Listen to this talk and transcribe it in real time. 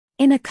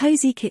In a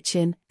cozy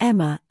kitchen,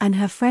 Emma and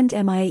her friend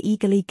Mia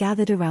eagerly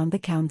gathered around the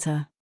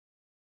counter.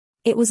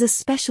 It was a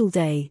special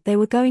day. They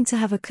were going to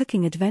have a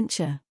cooking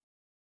adventure.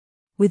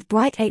 With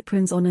bright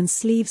aprons on and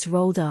sleeves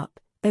rolled up,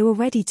 they were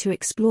ready to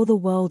explore the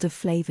world of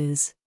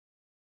flavors.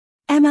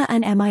 Emma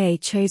and Mia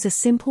chose a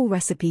simple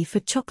recipe for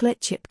chocolate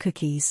chip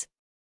cookies.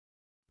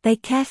 They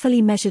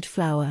carefully measured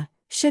flour,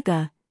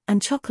 sugar,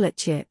 and chocolate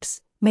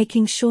chips,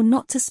 making sure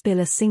not to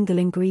spill a single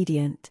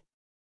ingredient.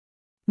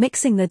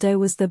 Mixing the dough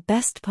was the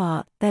best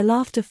part. Their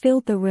laughter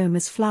filled the room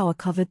as flour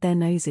covered their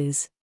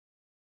noses.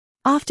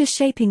 After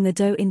shaping the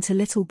dough into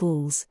little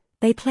balls,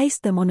 they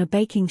placed them on a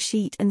baking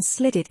sheet and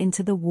slid it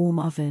into the warm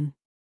oven.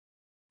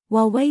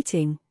 While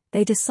waiting,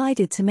 they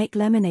decided to make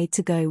lemonade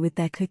to go with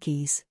their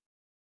cookies.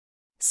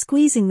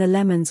 Squeezing the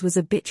lemons was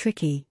a bit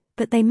tricky,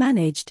 but they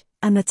managed,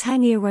 and the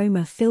tangy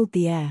aroma filled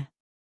the air.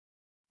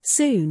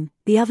 Soon,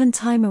 the oven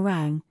timer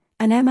rang,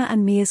 and Emma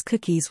and Mia's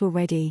cookies were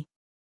ready.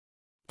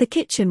 The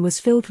kitchen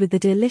was filled with the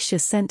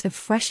delicious scent of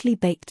freshly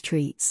baked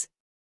treats.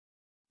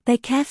 They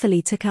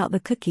carefully took out the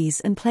cookies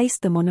and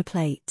placed them on a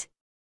plate.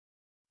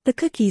 The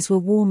cookies were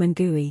warm and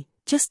gooey,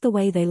 just the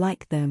way they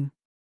liked them.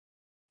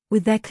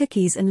 With their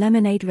cookies and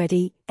lemonade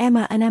ready,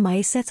 Emma and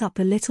Mia set up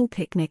a little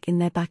picnic in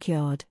their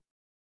backyard.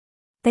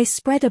 They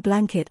spread a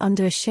blanket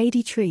under a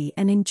shady tree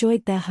and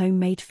enjoyed their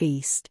homemade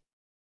feast.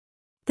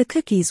 The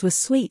cookies were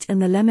sweet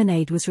and the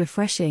lemonade was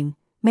refreshing,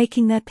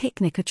 making their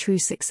picnic a true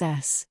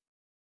success.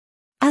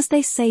 As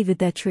they savored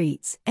their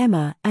treats,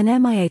 Emma and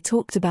Mia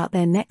talked about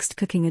their next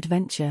cooking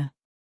adventure.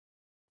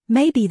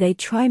 Maybe they'd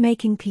try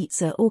making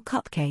pizza or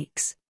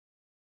cupcakes.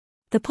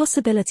 The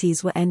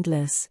possibilities were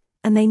endless,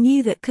 and they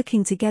knew that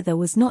cooking together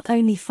was not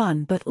only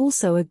fun but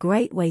also a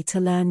great way to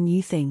learn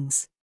new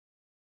things.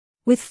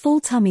 With full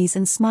tummies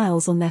and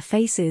smiles on their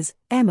faces,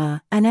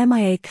 Emma and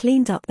Mia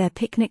cleaned up their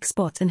picnic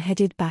spot and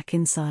headed back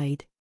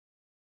inside.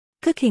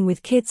 Cooking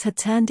with kids had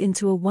turned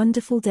into a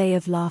wonderful day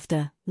of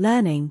laughter,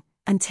 learning,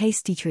 and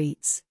tasty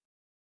treats.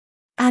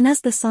 And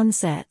as the sun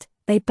set,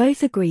 they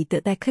both agreed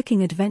that their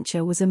cooking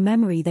adventure was a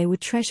memory they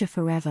would treasure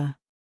forever.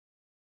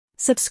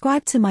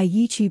 Subscribe to my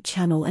YouTube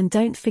channel and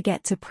don't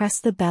forget to press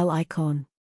the bell icon.